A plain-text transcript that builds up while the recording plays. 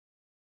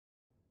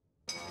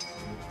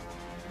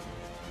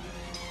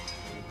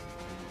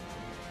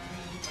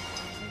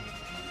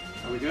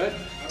Are we good?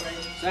 All right.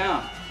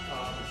 Sound.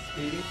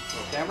 Speedy.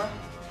 Camera.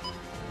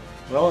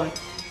 Rolling.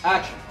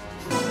 Action.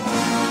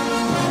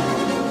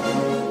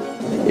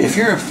 If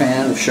you're a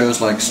fan of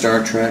shows like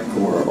Star Trek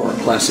or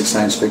classic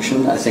science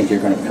fiction, I think you're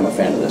going to become a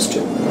fan of this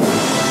too.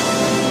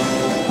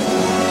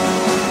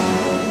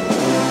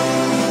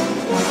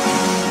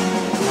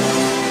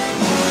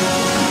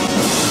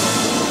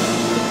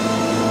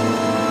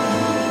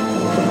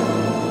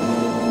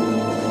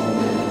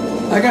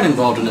 I got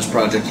involved in this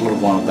project a little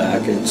while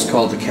back. It's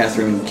called the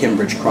Catherine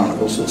Kimbridge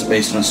Chronicles. It's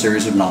based on a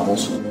series of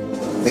novels.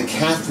 The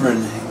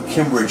Catherine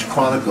Kimbridge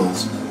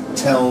Chronicles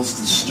tells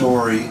the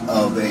story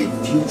of a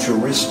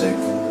futuristic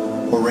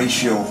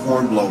Horatio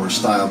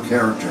Hornblower-style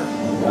character.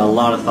 A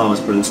lot of thought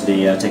was put into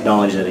the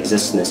technology that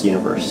exists in this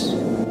universe.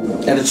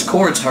 At its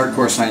core, it's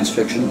hardcore science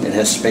fiction. It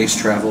has space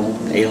travel,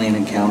 alien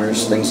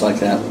encounters, things like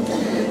that.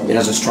 It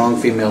has a strong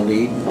female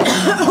lead.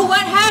 What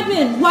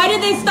happened? Why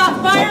did they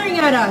stop firing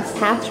at us?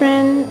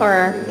 Catherine,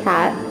 or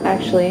Cat,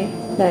 actually,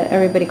 that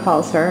everybody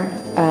calls her.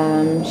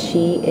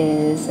 She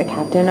is a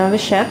captain of a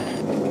ship.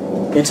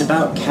 It's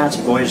about Cat's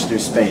voyage through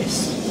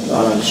space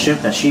on a ship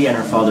that she and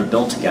her father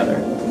built together.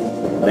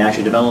 They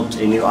actually developed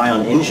a new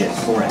ion engine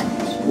for it,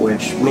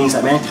 which means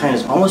that mankind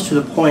is almost to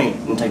the point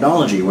in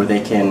technology where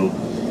they can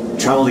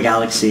travel the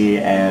galaxy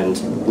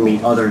and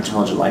meet other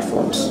intelligent life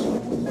forms.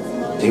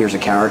 Here's a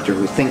character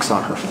who thinks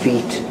on her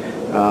feet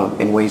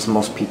in ways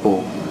most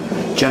people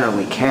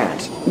generally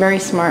can't. Very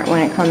smart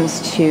when it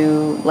comes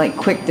to like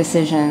quick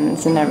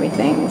decisions and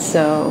everything.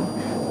 So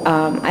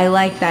I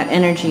like that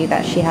energy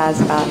that she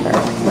has about her.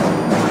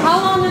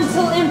 How long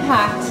until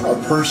impact?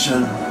 A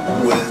person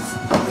with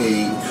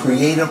a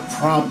creative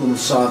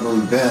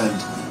problem-solving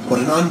bent, but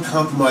an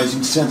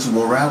uncompromising sense of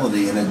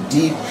morality and a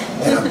deep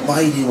and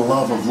abiding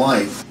love of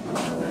life.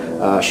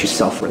 She's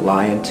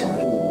self-reliant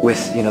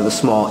with, the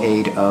small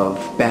aid of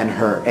Ben,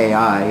 her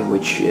AI,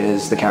 which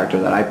is the character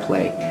that I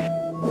play.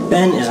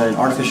 Ben is an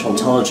artificial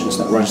intelligence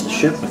that runs the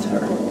ship with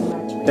her.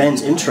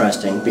 Ben's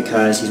interesting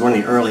because he's one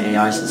of the early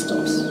AI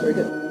systems. Very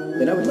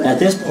good. At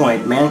this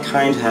point,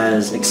 mankind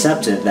has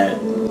accepted that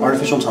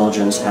artificial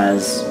intelligence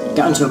has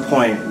gotten to a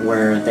point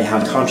where they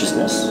have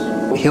consciousness.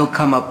 He'll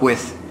come up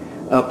with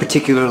a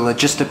particular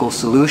logistical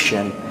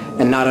solution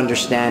and not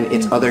understand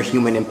its other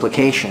human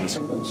implications.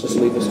 Let's just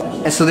leave this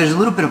on. And so there's a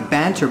little bit of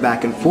banter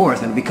back and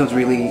forth, and it becomes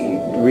really,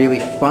 really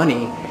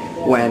funny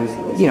when,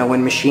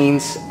 when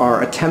machines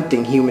are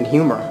attempting human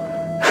humor.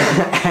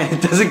 And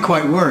it doesn't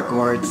quite work,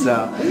 or it's,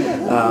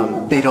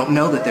 they don't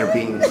know that they're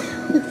being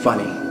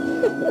funny.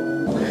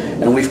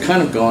 And we've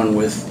kind of gone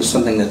with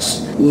something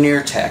that's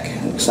near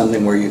tech,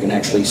 something where you can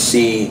actually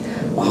see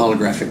a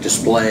holographic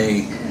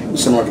display,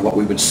 similar to what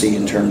we would see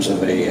in terms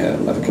of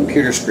a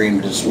computer screen,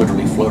 but it's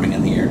literally floating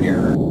in the air near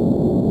her.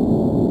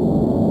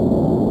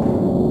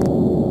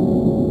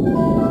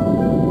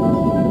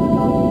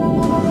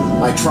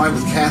 I tried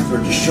with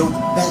Catherine to show the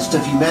best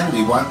of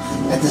humanity while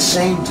at the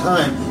same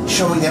time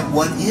showing that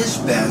what is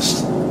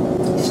best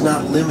is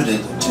not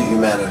limited to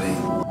humanity.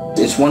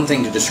 It's one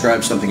thing to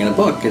describe something in a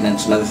book, and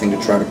it's another thing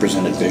to try to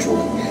present it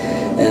visually.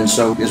 And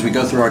so as we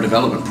go through our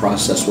development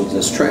process with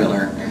this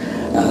trailer,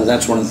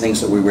 that's one of the things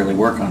that we really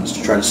work on, is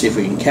to try to see if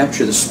we can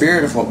capture the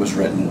spirit of what was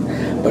written,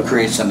 but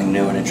create something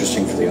new and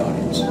interesting for the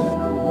audience.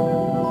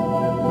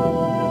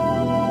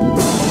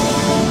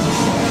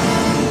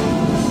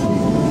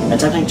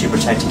 Attempting to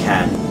protect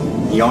Cat,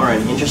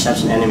 Yaren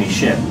intercepts an enemy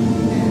ship.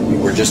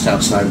 We're just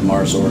outside of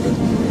Mars orbit,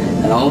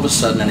 and all of a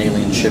sudden an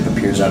alien ship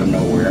appears out of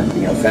nowhere,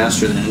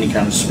 faster than any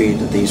kind of speed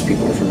that these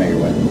people are familiar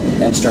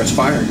with, and starts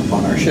firing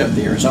upon our ship,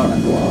 the Arizona.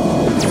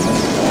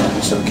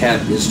 And so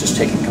Cat is just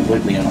taken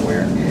completely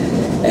unaware.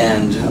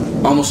 And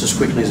almost as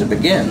quickly as it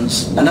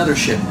begins, another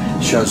ship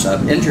shows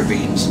up,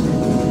 intervenes,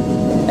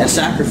 and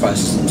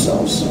sacrifices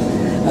themselves,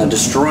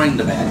 destroying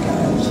the bad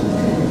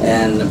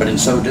guys. But in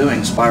so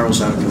doing,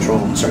 spirals out of control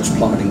and starts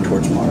plummeting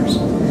towards Mars.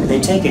 They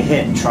take a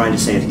hit trying to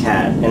save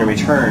Cat, and in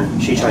return,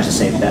 she tries to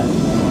save them.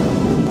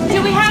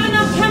 Do we have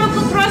enough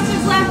chemical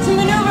thrusters left to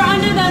maneuver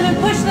under them and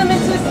push them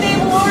into a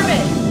stable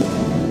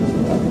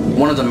orbit?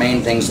 One of the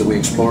main things that we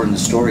explore in the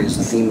story is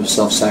the theme of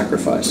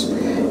self-sacrifice.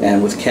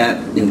 And with Cat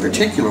in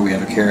particular, we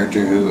have a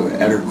character who,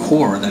 at her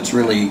core, that's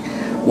really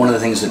one of the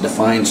things that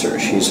defines her.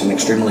 She's an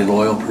extremely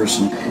loyal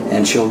person,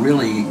 and she'll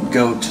really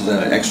go to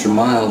the extra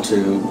mile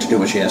to do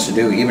what she has to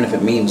do, even if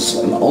it means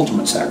an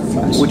ultimate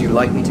sacrifice. Would you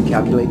like me to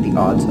calculate the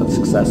odds of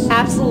success?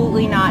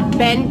 Absolutely not.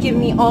 Ben, give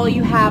me all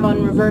you have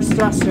on reverse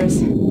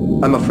thrusters.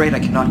 I'm afraid I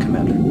cannot,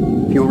 Commander.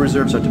 Fuel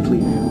reserves are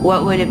depleted.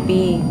 What would it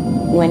be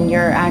when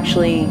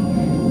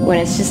when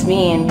it's just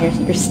me and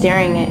you're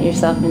staring at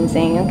yourself and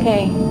saying,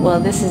 okay, well,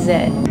 this is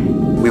it.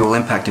 We will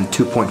impact in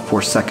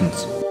 2.4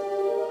 seconds.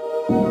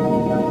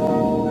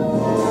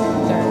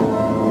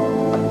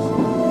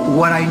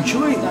 What I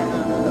enjoy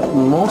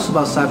most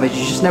about sci-fi is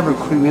you just never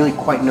really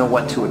quite know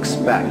what to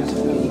expect.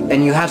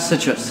 And you have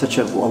such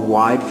a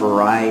wide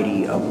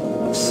variety of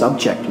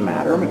subject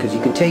matter, because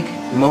you can take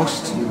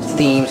most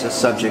themes and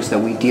subjects that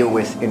we deal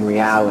with in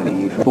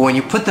reality, but when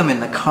you put them in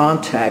the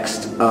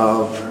context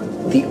of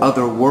the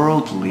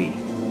otherworldly,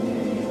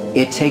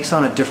 it takes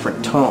on a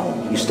different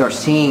tone. You start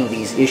seeing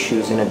these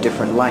issues in a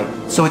different light.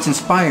 So it's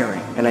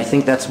inspiring, and I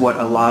think that's what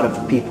a lot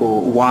of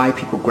people, why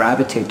people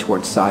gravitate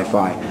towards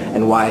sci-fi,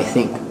 and why I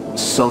think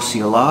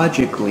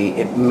sociologically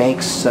it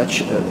makes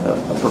such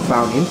a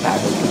profound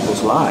impact on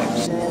people's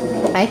lives.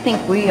 I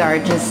think we are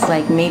just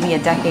like maybe a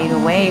decade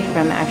away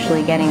from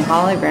actually getting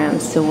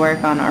holograms to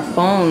work on our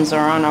phones or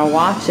on our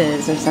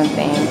watches or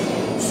something.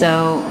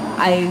 So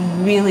I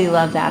really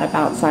love that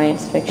about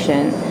science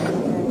fiction.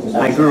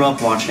 I grew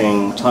up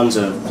watching tons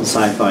of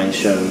sci-fi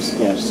shows,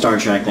 Star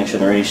Trek, Next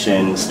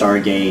Generation,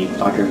 Stargate,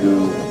 Doctor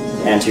Who,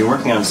 and so you're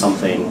working on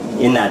something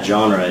in that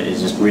genre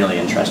is just really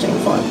interesting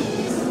and fun.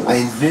 I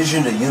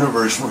envision a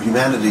universe where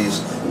humanity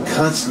is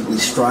constantly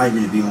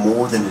striving to be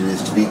more than it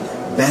is, to be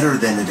better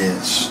than it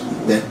is,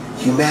 that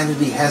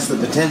humanity has the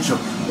potential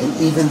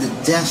and even the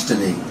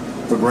destiny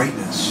for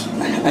greatness.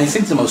 I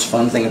think the most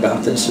fun thing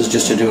about this is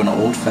just to do an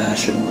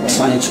old-fashioned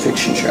science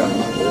fiction show.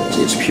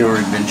 It's pure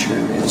adventure.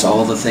 It's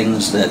all the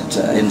things that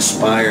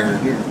inspire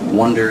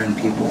wonder in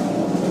people.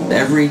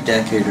 Every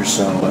decade or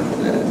so,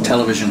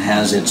 television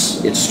has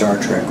its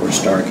Star Trek or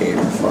Stargate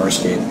or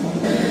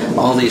Farscape.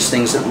 All these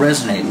things that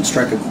resonate and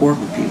strike a chord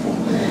with people.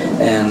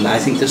 And I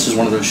think this is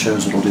one of those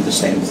shows that will do the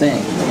same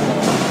thing.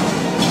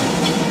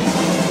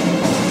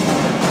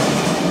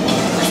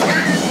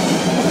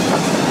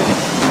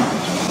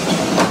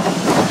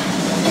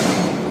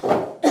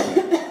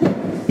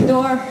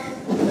 Door.